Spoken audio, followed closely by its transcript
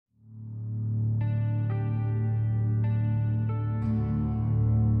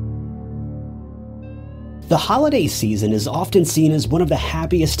The holiday season is often seen as one of the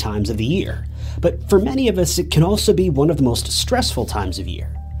happiest times of the year, but for many of us it can also be one of the most stressful times of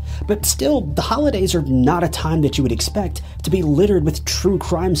year. But still, the holidays are not a time that you would expect to be littered with true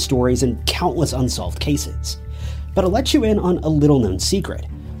crime stories and countless unsolved cases. But I'll let you in on a little-known secret.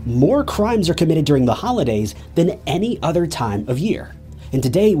 More crimes are committed during the holidays than any other time of year. And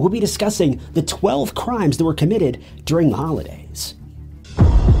today we'll be discussing the 12 crimes that were committed during the holidays.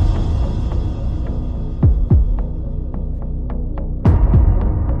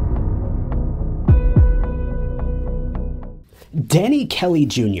 Danny Kelly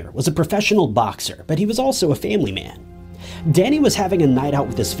Jr. was a professional boxer, but he was also a family man. Danny was having a night out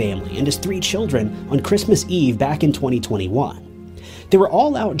with his family and his 3 children on Christmas Eve back in 2021. They were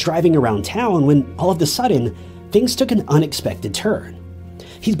all out driving around town when, all of a sudden, things took an unexpected turn.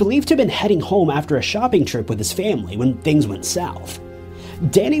 He's believed to have been heading home after a shopping trip with his family when things went south.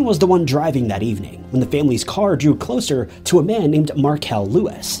 Danny was the one driving that evening when the family's car drew closer to a man named Markel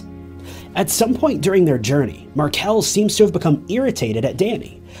Lewis. At some point during their journey, Markel seems to have become irritated at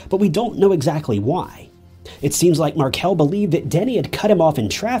Danny, but we don't know exactly why. It seems like Markel believed that Danny had cut him off in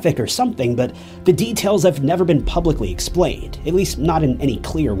traffic or something, but the details have never been publicly explained, at least not in any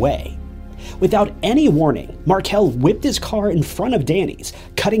clear way. Without any warning, Markel whipped his car in front of Danny's,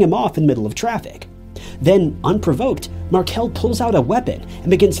 cutting him off in the middle of traffic. Then, unprovoked, Markel pulls out a weapon and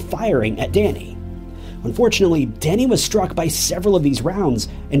begins firing at Danny. Unfortunately, Danny was struck by several of these rounds,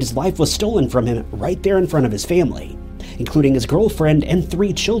 and his life was stolen from him right there in front of his family, including his girlfriend and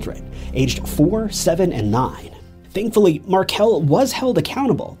 3 children, aged 4, 7, and 9. Thankfully, Markel was held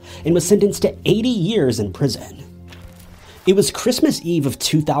accountable and was sentenced to 80 years in prison. It was Christmas Eve of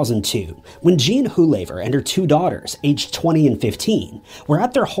 2002 when Jean Hulaver and her 2 daughters, aged 20 and 15, were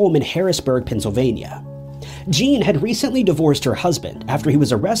at their home in Harrisburg, Pennsylvania. Jean had recently divorced her husband after he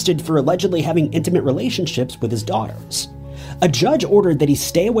was arrested for allegedly having intimate relationships with his daughters. A judge ordered that he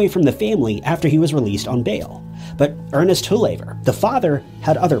stay away from the family after he was released on bail, but Ernest Hulaver, the father,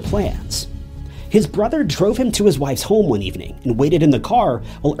 had other plans. His brother drove him to his wife's home one evening and waited in the car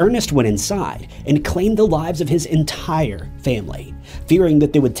while Ernest went inside and claimed the lives of his entire family, fearing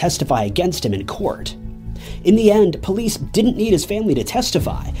that they would testify against him in court. In the end, police didn't need his family to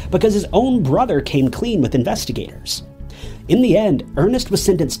testify because his own brother came clean with investigators. In the end, Ernest was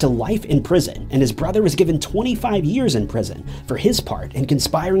sentenced to life in prison, and his brother was given 25 years in prison for his part in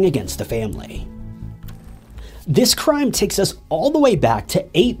conspiring against the family. This crime takes us all the way back to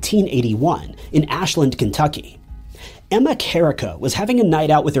 1881 in Ashland, Kentucky. Emma Carrico was having a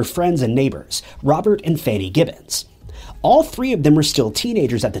night out with her friends and neighbors, Robert and Fanny Gibbons. All 3 of them were still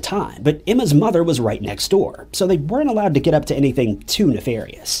teenagers at the time, but Emma's mother was right next door, so they weren't allowed to get up to anything too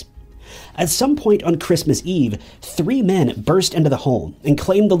nefarious. At some point on Christmas Eve, 3 men burst into the home and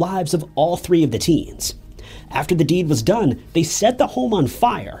claimed the lives of all 3 of the teens. After the deed was done, they set the home on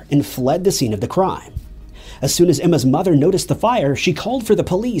fire and fled the scene of the crime. As soon as Emma's mother noticed the fire, she called for the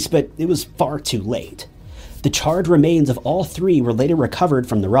police, but it was far too late. The charred remains of all 3 were later recovered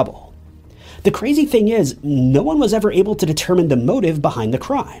from the rubble. The crazy thing is, no one was ever able to determine the motive behind the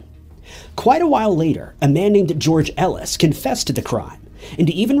crime. Quite a while later, a man named George Ellis confessed to the crime, and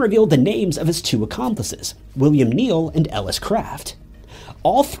he even revealed the names of his 2 accomplices, William Neal and Ellis Craft.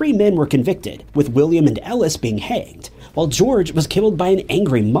 All 3 men were convicted, with William and Ellis being hanged, while George was killed by an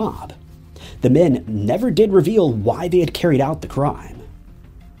angry mob. The men never did reveal why they had carried out the crime.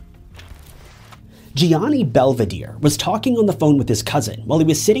 Gianni Belvedere was talking on the phone with his cousin while he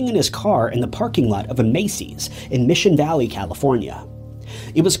was sitting in his car in the parking lot of a Macy's in Mission Valley, California.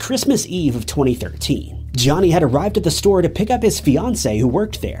 It was Christmas Eve of 2013. Gianni had arrived at the store to pick up his fiancée who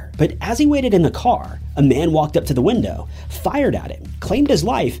worked there, but as he waited in the car, a man walked up to the window, fired at him, claimed his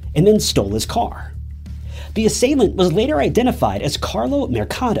life, and then stole his car. The assailant was later identified as Carlo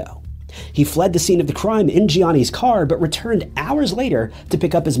Mercado. He fled the scene of the crime in Gianni's car, but returned hours later to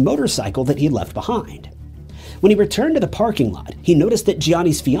pick up his motorcycle that he had left behind. When he returned to the parking lot, he noticed that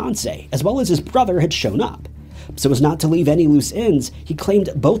Gianni's fiancée, as well as his brother, had shown up. So as not to leave any loose ends, he claimed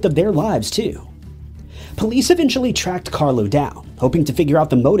both of their lives too. Police eventually tracked Carlo down, hoping to figure out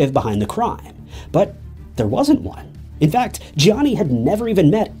the motive behind the crime, but there wasn't one. In fact, Gianni had never even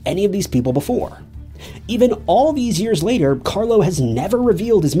met any of these people before. Even all these years later, Carlo has never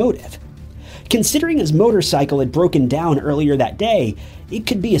revealed his motive. Considering his motorcycle had broken down earlier that day, it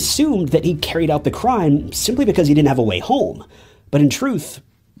could be assumed that he carried out the crime simply because he didn't have a way home. But in truth,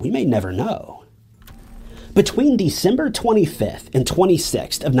 we may never know. Between December 25th and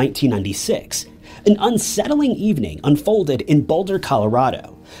 26th of 1996, an unsettling evening unfolded in Boulder,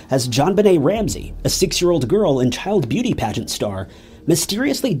 Colorado, as JonBenét Ramsey, a 6-year-old girl and child beauty pageant star,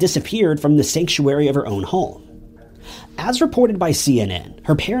 mysteriously disappeared from the sanctuary of her own home. As reported by CNN,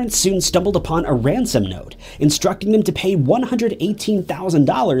 her parents soon stumbled upon a ransom note instructing them to pay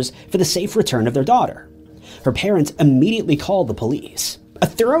 $118,000 for the safe return of their daughter. Her parents immediately called the police. A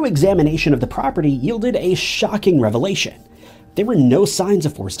thorough examination of the property yielded a shocking revelation. There were no signs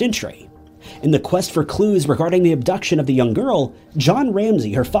of forced entry. In the quest for clues regarding the abduction of the young girl, John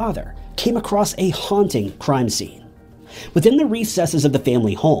Ramsey, her father, came across a haunting crime scene. Within the recesses of the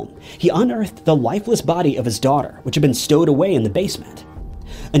family home, he unearthed the lifeless body of his daughter, which had been stowed away in the basement.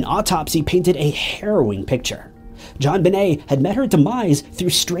 An autopsy painted a harrowing picture. JonBenét had met her demise through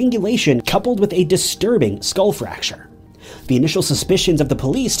strangulation coupled with a disturbing skull fracture. The initial suspicions of the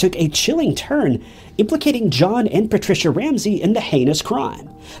police took a chilling turn, implicating John and Patricia Ramsey in the heinous crime,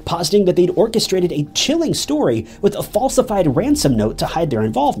 positing that they'd orchestrated a chilling story with a falsified ransom note to hide their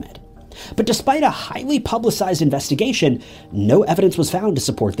involvement. But despite a highly publicized investigation, no evidence was found to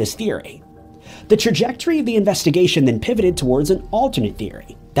support this theory. The trajectory of the investigation then pivoted towards an alternate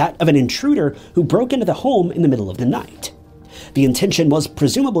theory, that of an intruder who broke into the home in the middle of the night. The intention was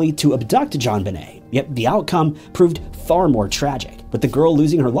presumably to abduct JonBenét, yet the outcome proved far more tragic, with the girl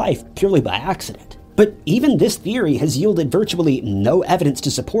losing her life purely by accident. But even this theory has yielded virtually no evidence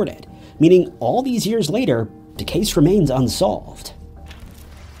to support it, meaning all these years later, the case remains unsolved.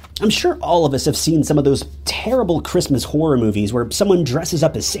 I'm sure all of us have seen some of those terrible Christmas horror movies where someone dresses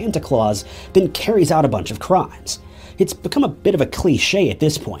up as Santa Claus, then carries out a bunch of crimes. It's become a bit of a cliche at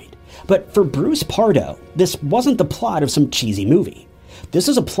this point. But for Bruce Pardo, this wasn't the plot of some cheesy movie. This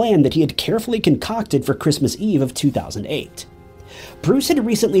was a plan that he had carefully concocted for Christmas Eve of 2008. Bruce had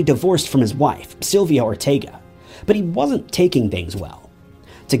recently divorced from his wife, Sylvia Ortega, but he wasn't taking things well.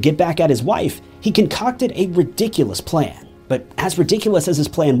 To get back at his wife, he concocted a ridiculous plan. But as ridiculous as his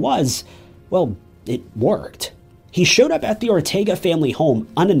plan was, well, it worked. He showed up at the Ortega family home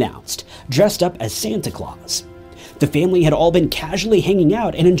unannounced, dressed up as Santa Claus. The family had all been casually hanging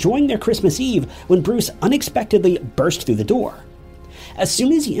out and enjoying their Christmas Eve when Bruce unexpectedly burst through the door. As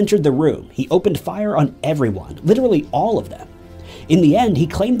soon as he entered the room, he opened fire on everyone, literally all of them. In the end, he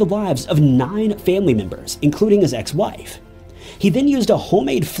claimed the lives of 9 family members, including his ex-wife. He then used a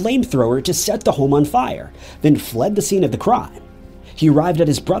homemade flamethrower to set the home on fire, then fled the scene of the crime. He arrived at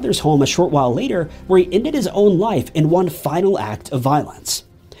his brother's home a short while later, where he ended his own life in one final act of violence.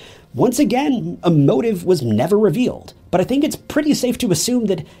 Once again, a motive was never revealed, but I think it's pretty safe to assume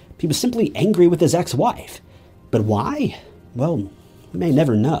that he was simply angry with his ex-wife. But why? Well, we may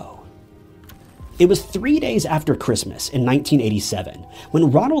never know. It was 3 days after Christmas in 1987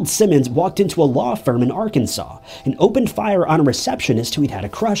 when Ronald Simmons walked into a law firm in Arkansas and opened fire on a receptionist who he'd had a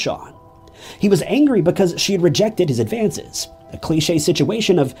crush on. He was angry because she had rejected his advances. A cliche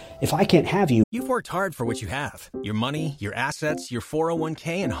situation of, if I can't have you. You've worked hard for what you have. Your money, your assets, your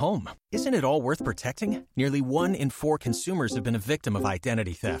 401k, and home. Isn't it all worth protecting? Nearly 1 in 4 consumers have been a victim of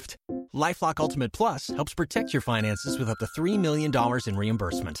identity theft. LifeLock Ultimate Plus helps protect your finances with up to $3 million in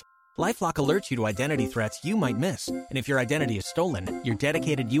reimbursement. LifeLock alerts you to identity threats you might miss. And if your identity is stolen, your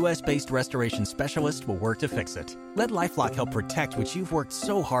dedicated U.S.-based restoration specialist will work to fix it. Let LifeLock help protect what you've worked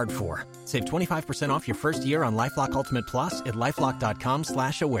so hard for. Save 25% off your first year on LifeLock Ultimate Plus at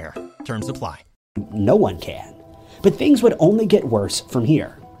LifeLock.com/aware. Terms apply. No one can. But things would only get worse from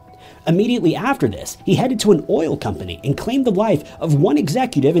here. Immediately after this, he headed to an oil company and claimed the life of one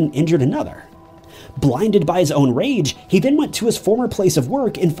executive and injured another. Blinded by his own rage, he then went to his former place of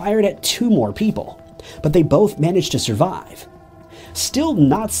work and fired at 2 more people, but they both managed to survive. Still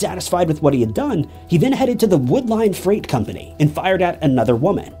not satisfied with what he had done, he then headed to the Woodline Freight Company and fired at another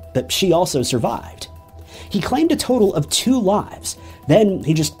woman, but she also survived. He claimed a total of 2 lives, then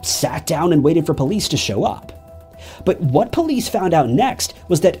he just sat down and waited for police to show up. But what police found out next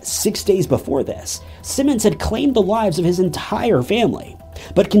was that 6 days before this, Simmons had claimed the lives of his entire family,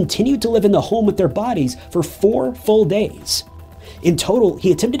 but continued to live in the home with their bodies for 4 full days. In total,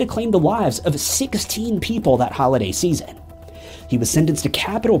 he attempted to claim the lives of 16 people that holiday season. He was sentenced to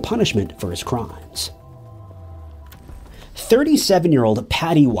capital punishment for his crimes. 37-year-old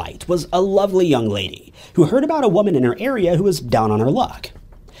Patty White was a lovely young lady who heard about a woman in her area who was down on her luck.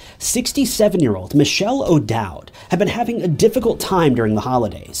 67-year-old Michelle O'Dowd had been having a difficult time during the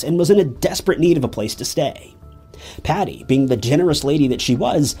holidays and was in a desperate need of a place to stay. Patty, being the generous lady that she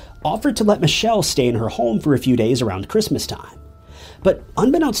was, offered to let Michelle stay in her home for a few days around Christmas time. But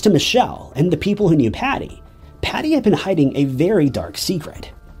unbeknownst to Michelle and the people who knew Patty, Patty had been hiding a very dark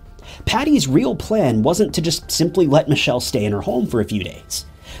secret. Patty's real plan wasn't to just simply let Michelle stay in her home for a few days.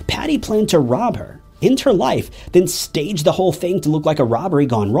 Patty planned to rob her, end her life, then stage the whole thing to look like a robbery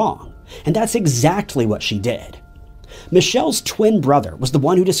gone wrong. And that's exactly what she did. Michelle's twin brother was the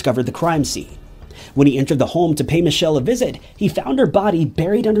one who discovered the crime scene. When he entered the home to pay Michelle a visit, he found her body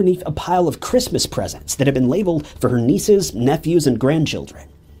buried underneath a pile of Christmas presents that had been labeled for her nieces, nephews, and grandchildren.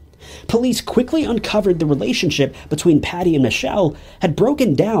 Police quickly uncovered the relationship between Patty and Michelle had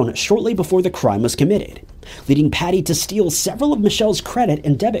broken down shortly before the crime was committed, leading Patty to steal several of Michelle's credit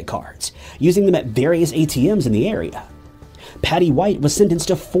and debit cards, using them at various ATMs in the area. Patty White was sentenced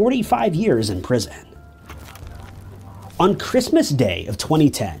to 45 years in prison. On Christmas Day of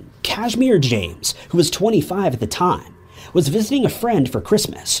 2010, Kashmir James, who was 25 at the time, was visiting a friend for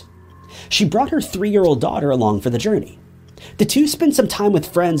Christmas. She brought her 3-year-old daughter along for the journey. The two spent some time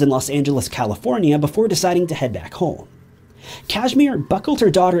with friends in Los Angeles, California before deciding to head back home. Kashmir buckled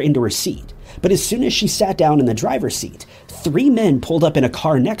her daughter into her seat, but as soon as she sat down in the driver's seat, 3 men pulled up in a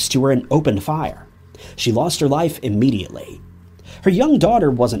car next to her and opened fire. She lost her life immediately. Her young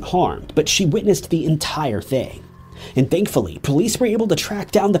daughter wasn't harmed, but she witnessed the entire thing. And thankfully, police were able to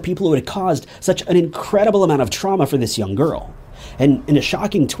track down the people who had caused such an incredible amount of trauma for this young girl. And in a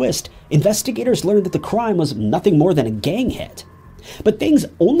shocking twist, investigators learned that the crime was nothing more than a gang hit. But things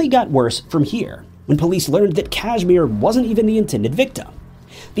only got worse from here, when police learned that Kashmir wasn't even the intended victim.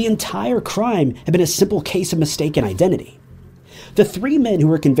 The entire crime had been a simple case of mistaken identity. The 3 men who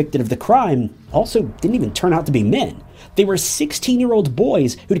were convicted of the crime also didn't even turn out to be men. They were 16-year-old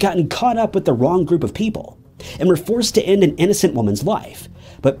boys who'd gotten caught up with the wrong group of people and were forced to end an innocent woman's life,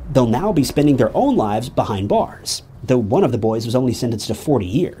 but they'll now be spending their own lives behind bars, though one of the boys was only sentenced to 40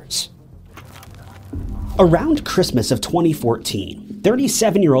 years. Around Christmas of 2014,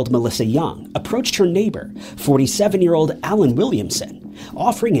 37-year-old Melissa Young approached her neighbor, 47-year-old Alan Williamson,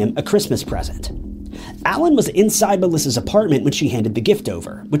 offering him a Christmas present. Alan was inside Melissa's apartment when she handed the gift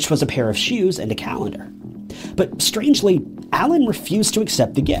over, which was a pair of shoes and a calendar. But strangely, Alan refused to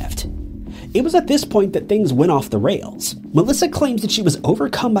accept the gift. It was at this point that things went off the rails. Melissa claims that she was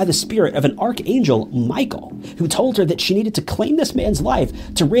overcome by the spirit of an archangel, Michael, who told her that she needed to claim this man's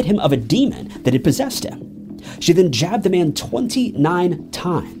life to rid him of a demon that had possessed him. She then jabbed the man 29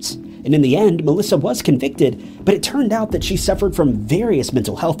 times. And in the end, Melissa was convicted, but it turned out that she suffered from various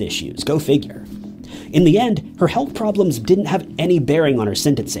mental health issues, go figure. In the end, her health problems didn't have any bearing on her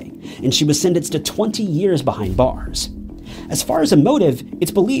sentencing, and she was sentenced to 20 years behind bars. As far as a motive,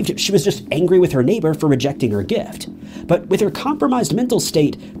 it's believed she was just angry with her neighbor for rejecting her gift. But with her compromised mental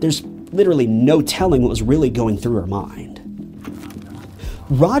state, there's literally no telling what was really going through her mind.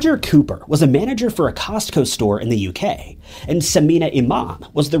 Roger Cooper was a manager for a Costco store in the UK, and Samina Imam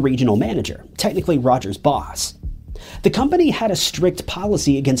was the regional manager, technically Roger's boss. The company had a strict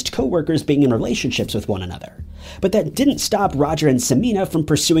policy against coworkers being in relationships with one another, but that didn't stop Roger and Samina from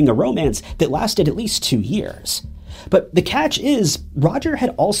pursuing a romance that lasted at least 2 years. But the catch is, Roger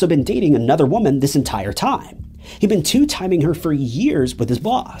had also been dating another woman this entire time. He'd been two-timing her for years with his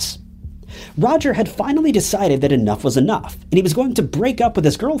boss. Roger had finally decided that enough was enough, and he was going to break up with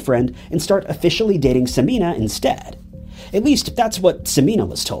his girlfriend and start officially dating Samina instead. At least that's what Samina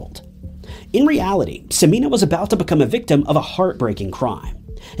was told. In reality, Samina was about to become a victim of a heartbreaking crime,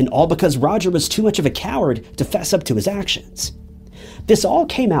 and all because Roger was too much of a coward to fess up to his actions. This all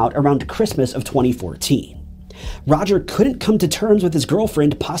came out around Christmas of 2014. Roger couldn't come to terms with his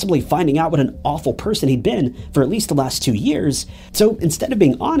girlfriend possibly finding out what an awful person he'd been for at least the last 2 years, so instead of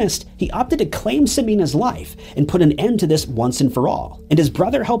being honest, he opted to claim Samina's life and put an end to this once and for all, and his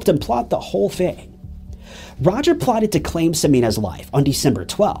brother helped him plot the whole thing. Roger plotted to claim Samina's life on December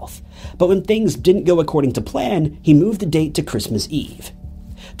 12th, but when things didn't go according to plan, he moved the date to Christmas Eve.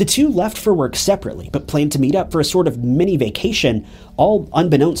 The two left for work separately, but planned to meet up for a sort of mini vacation, all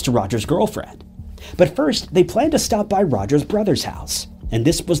unbeknownst to Roger's girlfriend. But first, they planned to stop by Roger's brother's house, and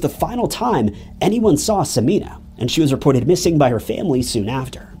this was the final time anyone saw Samina, and she was reported missing by her family soon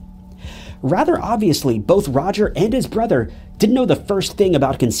after. Rather obviously, both Roger and his brother didn't know the first thing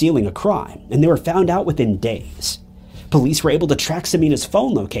about concealing a crime, and they were found out within days. Police were able to track Samina's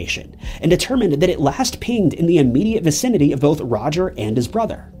phone location and determined that it last pinged in the immediate vicinity of both Roger and his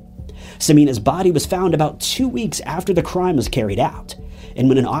brother. Samina's body was found about 2 weeks after the crime was carried out, and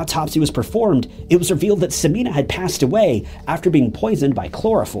when an autopsy was performed, it was revealed that Samina had passed away after being poisoned by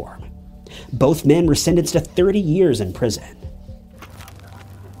chloroform. Both men were sentenced to 30 years in prison.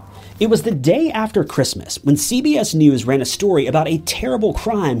 It was the day after Christmas when CBS News ran a story about a terrible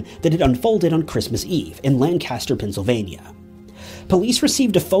crime that had unfolded on Christmas Eve in Lancaster, Pennsylvania. Police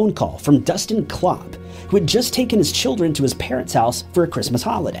received a phone call from Dustin Klopp, who had just taken his children to his parents' house for a Christmas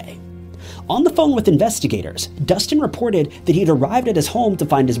holiday. On the phone with investigators, Dustin reported that he had arrived at his home to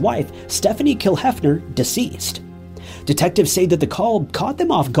find his wife, Stephanie Kilhefner, deceased. Detectives say that the call caught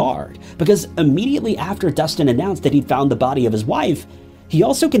them off guard because immediately after Dustin announced that he'd found the body of his wife, he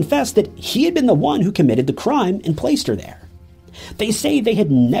also confessed that he had been the one who committed the crime and placed her there. They say they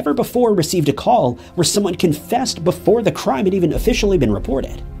had never before received a call where someone confessed before the crime had even officially been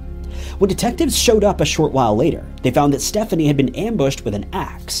reported. When detectives showed up a short while later, they found that Stephanie had been ambushed with an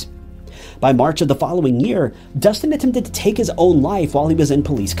axe. By March of the following year, Dustin attempted to take his own life while he was in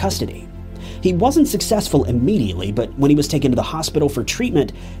police custody. He wasn't successful immediately, but when he was taken to the hospital for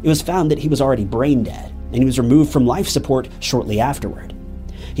treatment, it was found that he was already brain dead, and he was removed from life support shortly afterward.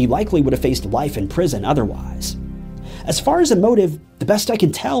 He likely would have faced life in prison otherwise. As far as a motive, the best I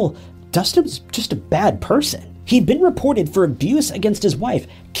can tell, Dustin was just a bad person. He'd been reported for abuse against his wife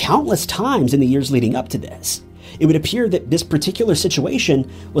countless times in the years leading up to this. It would appear that this particular situation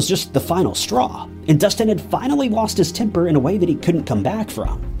was just the final straw, and Dustin had finally lost his temper in a way that he couldn't come back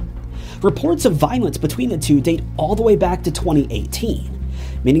from. Reports of violence between the two date all the way back to 2018,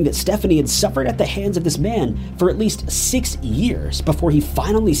 meaning that Stephanie had suffered at the hands of this man for at least 6 years before he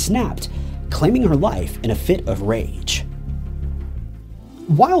finally snapped, claiming her life in a fit of rage.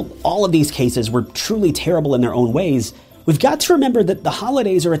 While all of these cases were truly terrible in their own ways, we've got to remember that the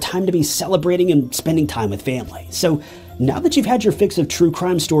holidays are a time to be celebrating and spending time with family. So now that you've had your fix of true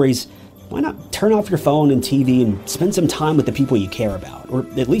crime stories, why not turn off your phone and TV and spend some time with the people you care about, or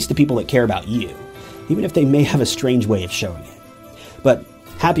at least the people that care about you, even if they may have a strange way of showing it. But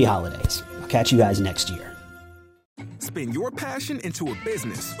happy holidays. I'll catch you guys next year. Spin your passion into a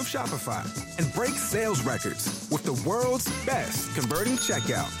business with Shopify and break sales records with the world's best converting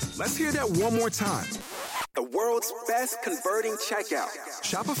checkout. Let's hear that one more time. The world's best converting checkout.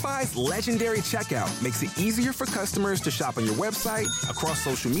 Shopify's legendary checkout makes it easier for customers to shop on your website, across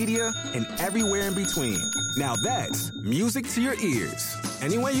social media, and everywhere in between. Now that's music to your ears.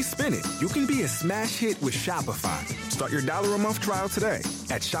 Any way you spin it, you can be a smash hit with Shopify. Start your $1 a month trial today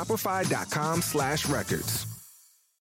at shopify.com/records.